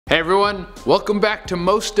Hey everyone, welcome back to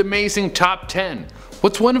Most Amazing Top 10.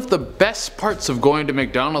 What's one of the best parts of going to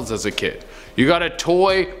McDonald's as a kid? You got a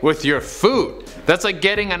toy with your food. That's like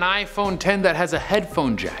getting an iPhone 10 that has a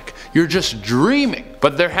headphone jack. You're just dreaming.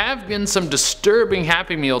 But there have been some disturbing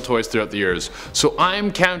Happy Meal toys throughout the years, so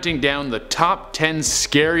I'm counting down the top 10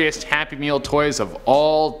 scariest Happy Meal toys of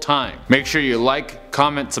all time. Make sure you like,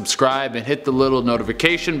 comment, subscribe, and hit the little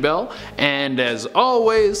notification bell. And as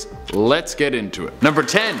always, let's get into it. Number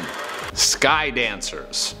 10. Sky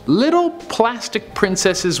dancers. Little plastic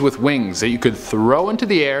princesses with wings that you could throw into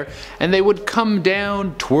the air and they would come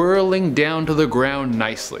down, twirling down to the ground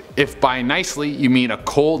nicely. If by nicely you mean a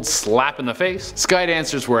cold slap in the face, sky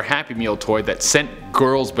dancers were a Happy Meal toy that sent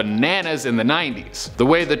girls bananas in the 90s. The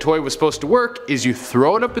way the toy was supposed to work is you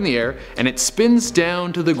throw it up in the air and it spins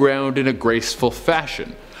down to the ground in a graceful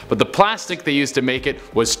fashion. But the plastic they used to make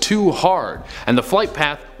it was too hard, and the flight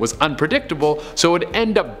path was unpredictable, so it would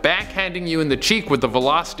end up backhanding you in the cheek with the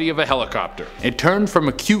velocity of a helicopter. It turned from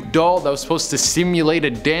a cute doll that was supposed to simulate a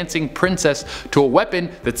dancing princess to a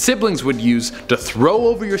weapon that siblings would use to throw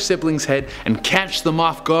over your sibling's head and catch them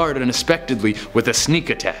off guard unexpectedly with a sneak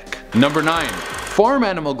attack. Number 9. Farm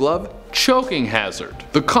animal glove. Choking hazard.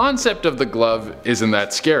 The concept of the glove isn't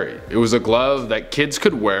that scary. It was a glove that kids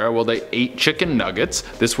could wear while they ate chicken nuggets,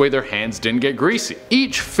 this way their hands didn't get greasy.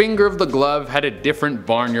 Each finger of the glove had a different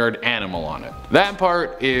barnyard animal on it. That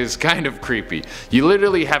part is kind of creepy. You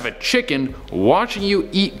literally have a chicken watching you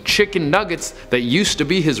eat chicken nuggets that used to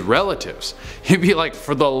be his relatives. You'd be like,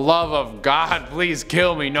 for the love of God, please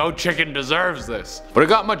kill me, no chicken deserves this. But it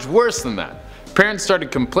got much worse than that. Parents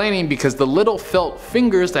started complaining because the little felt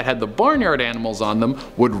fingers that had the barnyard animals on them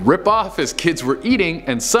would rip off as kids were eating,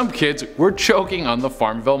 and some kids were choking on the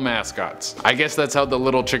Farmville mascots. I guess that's how the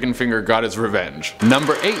little chicken finger got his revenge.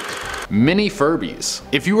 Number 8. Mini Furbies.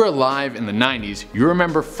 If you were alive in the 90s, you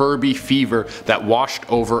remember Furby fever that washed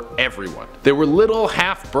over everyone. They were little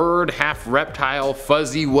half bird, half reptile,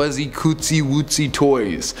 fuzzy wuzzy cootsy wootsy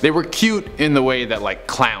toys. They were cute in the way that like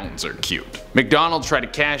clowns are cute. McDonald's tried to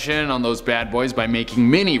cash in on those bad boys by making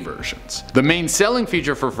mini versions. The main selling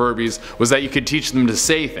feature for Furbies was that you could teach them to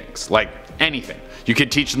say things, like anything. You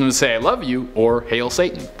could teach them to say I love you or hail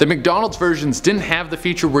Satan. The McDonald's versions didn't have the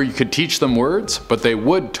feature where you could teach them words, but they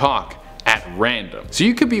would talk at random. So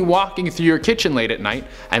you could be walking through your kitchen late at night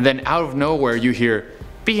and then out of nowhere you hear,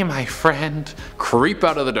 "Be my friend," creep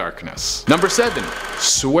out of the darkness. Number 7.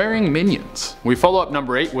 Swearing minions. We follow up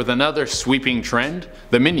number 8 with another sweeping trend,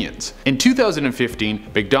 the Minions. In 2015,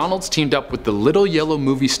 McDonald's teamed up with the Little Yellow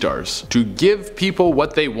movie stars to give people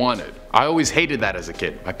what they wanted. I always hated that as a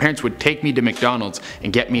kid. My parents would take me to McDonald's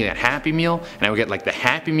and get me a Happy Meal, and I would get like the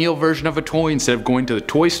Happy Meal version of a toy instead of going to the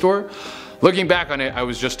toy store. Looking back on it, I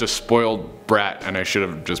was just a spoiled brat and I should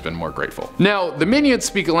have just been more grateful. Now, the Minions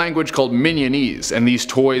speak a language called Minionese, and these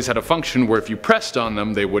toys had a function where if you pressed on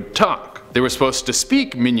them, they would talk. They were supposed to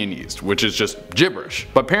speak Minionese, which is just gibberish,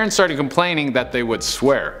 but parents started complaining that they would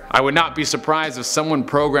swear. I would not be surprised if someone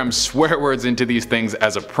programmed swear words into these things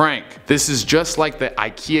as a prank. This is just like the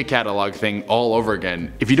IKEA catalog thing all over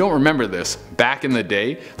again. If you don't remember this, back in the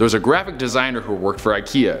day, there was a graphic designer who worked for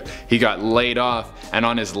IKEA. He got laid off, and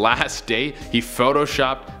on his last day, he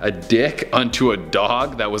photoshopped a dick onto a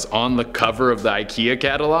dog that was on the cover of the IKEA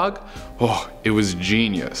catalog. Oh, it was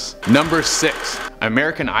genius. Number 6.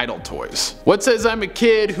 American Idol toys. What says I'm a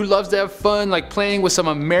kid who loves to have fun like playing with some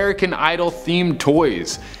American Idol themed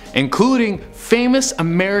toys, including famous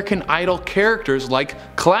American Idol characters like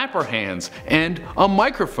Clapper Hands and a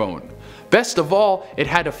microphone. Best of all, it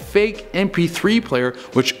had a fake MP3 player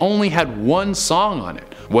which only had one song on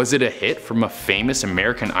it. Was it a hit from a famous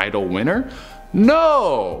American Idol winner?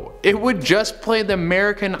 No! It would just play the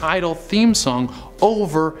American Idol theme song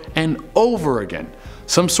over and over again.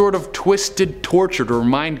 Some sort of twisted torture to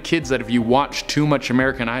remind kids that if you watch too much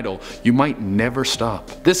American Idol, you might never stop.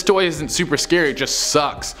 This toy isn't super scary, it just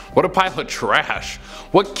sucks. What a pile of trash.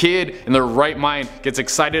 What kid in their right mind gets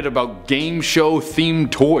excited about game show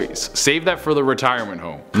themed toys? Save that for the retirement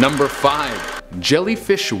home. Number 5.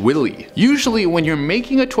 Jellyfish Willy. Usually when you're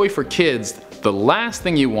making a toy for kids, the last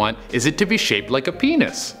thing you want is it to be shaped like a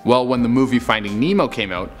penis. Well, when the movie Finding Nemo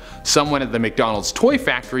came out, someone at the McDonald's toy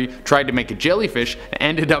factory tried to make a jellyfish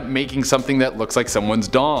and ended up making something that looks like someone's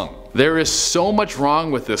dong. There is so much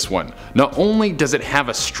wrong with this one. Not only does it have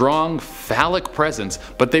a strong phallic presence,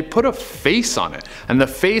 but they put a face on it, and the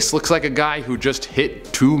face looks like a guy who just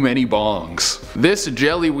hit too many bongs. This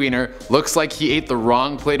jelly wiener looks like he ate the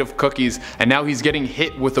wrong plate of cookies and now he's getting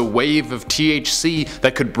hit with a wave of THC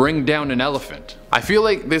that could bring down an elephant. I feel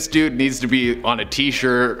like this dude needs to be on a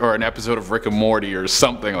t-shirt or an episode of Rick and Morty or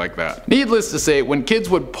something like that. Needless to say, when kids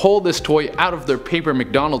would pull this toy out of their paper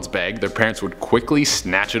McDonald's bag, their parents would quickly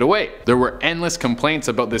snatch it away. There were endless complaints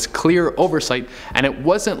about this clear oversight, and it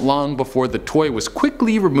wasn't long before the toy was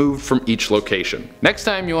quickly removed from each location. Next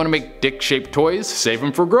time you want to make dick-shaped toys, save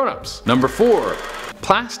them for grown-ups. Number 4.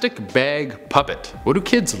 Plastic bag puppet. What do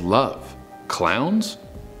kids love? Clowns?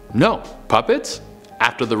 No. Puppets?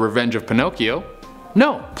 After the Revenge of Pinocchio?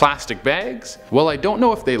 No. Plastic bags? Well, I don't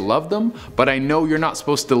know if they love them, but I know you're not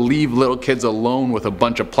supposed to leave little kids alone with a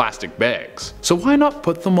bunch of plastic bags. So why not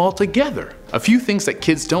put them all together? A few things that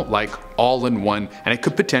kids don't like all in one, and it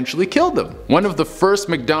could potentially kill them. One of the first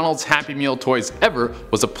McDonald's Happy Meal toys ever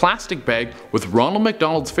was a plastic bag with Ronald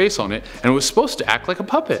McDonald's face on it, and it was supposed to act like a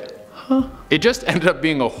puppet. It just ended up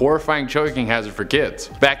being a horrifying choking hazard for kids.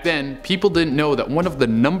 Back then, people didn't know that one of the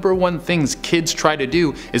 #1 things kids try to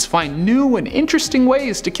do is find new and interesting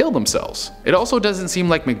ways to kill themselves. It also doesn't seem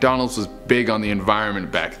like McDonald's was big on the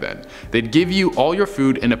environment back then. They'd give you all your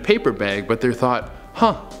food in a paper bag, but they thought,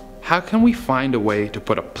 how can we find a way to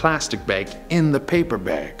put a plastic bag in the paper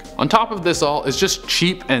bag? On top of this all, it's just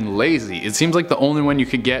cheap and lazy. It seems like the only one you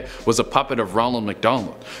could get was a puppet of Ronald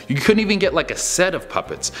McDonald. You couldn't even get like a set of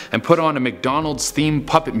puppets and put on a McDonald's themed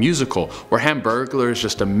puppet musical where Hamburglar is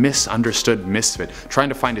just a misunderstood misfit trying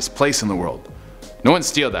to find his place in the world. No one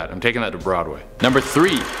steal that, I'm taking that to Broadway. Number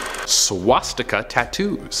 3. Swastika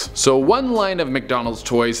tattoos. So one line of McDonald's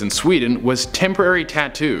toys in Sweden was temporary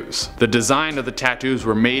tattoos. The design of the tattoos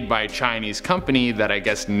were made by a Chinese company that I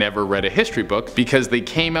guess never read a history book because they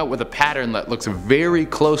came out with a pattern that looks very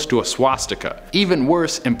close to a swastika. Even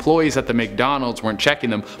worse, employees at the McDonald's weren't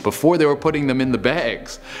checking them before they were putting them in the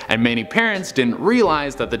bags. And many parents didn't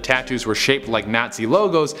realize that the tattoos were shaped like Nazi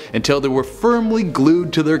logos until they were firmly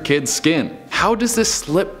glued to their kids' skin. How does this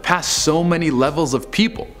slip past so many levels of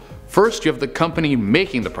people? First, you have the company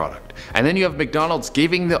making the product, and then you have McDonald's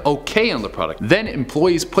giving the okay on the product, then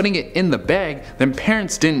employees putting it in the bag, then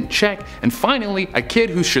parents didn't check, and finally a kid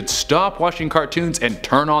who should stop watching cartoons and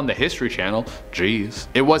turn on the History Channel. Jeez.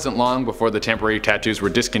 It wasn't long before the temporary tattoos were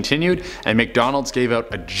discontinued, and McDonald's gave out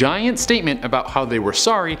a giant statement about how they were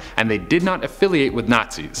sorry and they did not affiliate with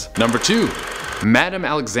Nazis. Number 2. Madame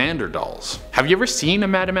Alexander dolls. Have you ever seen a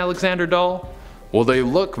Madame Alexander doll? Well, they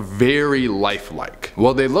look very lifelike.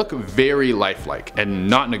 And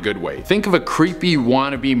not in a good way. Think of a creepy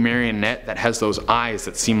wannabe marionette that has those eyes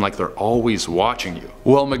that seem like they're always watching you.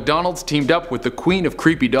 Well, McDonald's teamed up with the queen of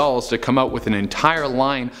creepy dolls to come out with an entire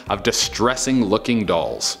line of distressing looking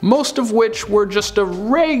dolls. Most of which were just a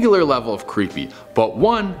regular level of creepy, but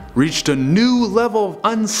one reached a new level of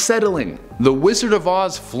unsettling. The Wizard of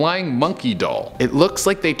Oz flying monkey doll. It looks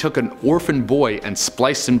like they took an orphan boy and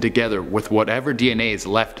spliced him together with whatever DNA is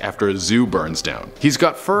left after a zoo burns down. He's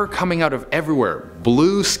got fur coming out of everywhere,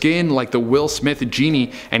 blue skin like the Will Smith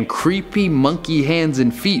genie, and creepy monkey hands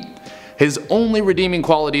and feet. His only redeeming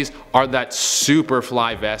qualities are that super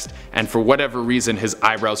fly vest, and for whatever reason his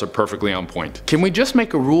eyebrows are perfectly on point. Can we just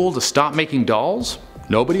make a rule to stop making dolls?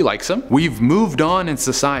 Nobody likes them. We've moved on in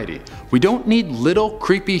society. We don't need little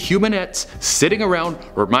creepy humanettes sitting around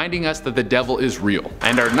reminding us that the devil is real.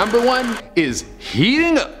 And our number 1 is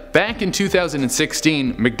heating up. Back in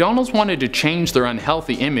 2016, McDonald's wanted to change their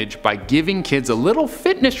unhealthy image by giving kids a little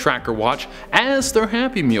fitness tracker watch as their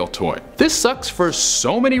Happy Meal toy. This sucks for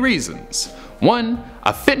so many reasons. 1.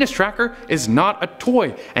 A fitness tracker is not a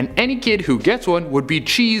toy, and any kid who gets one would be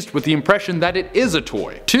cheesed with the impression that it is a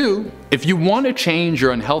toy. 2. If you want to change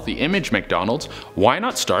your unhealthy image, McDonald's, why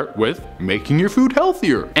not start with making your food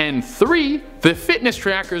healthier? And 3. The fitness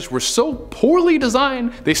trackers were so poorly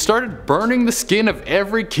designed, they started burning the skin of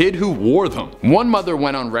every kid who wore them. One mother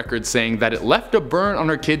went on record saying that it left a burn on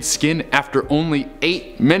her kid's skin after only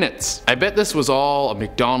 8 minutes. I bet this was all a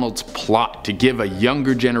McDonald's plot to give a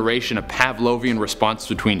younger generation a Pavlovian response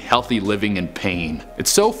between healthy living and pain.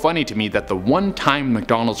 It's so funny to me that the one time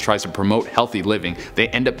McDonald's tries to promote healthy living, they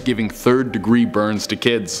end up giving 3rd-degree burns to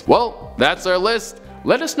kids. Well, that's our list.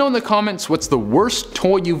 Let us know in the comments what's the worst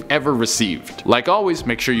toy you've ever received. Like always,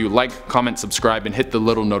 make sure you like, comment, subscribe, and hit the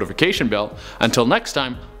little notification bell. Until next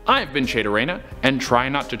time, I've been Shade Arena, and try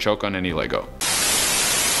not to choke on any Lego.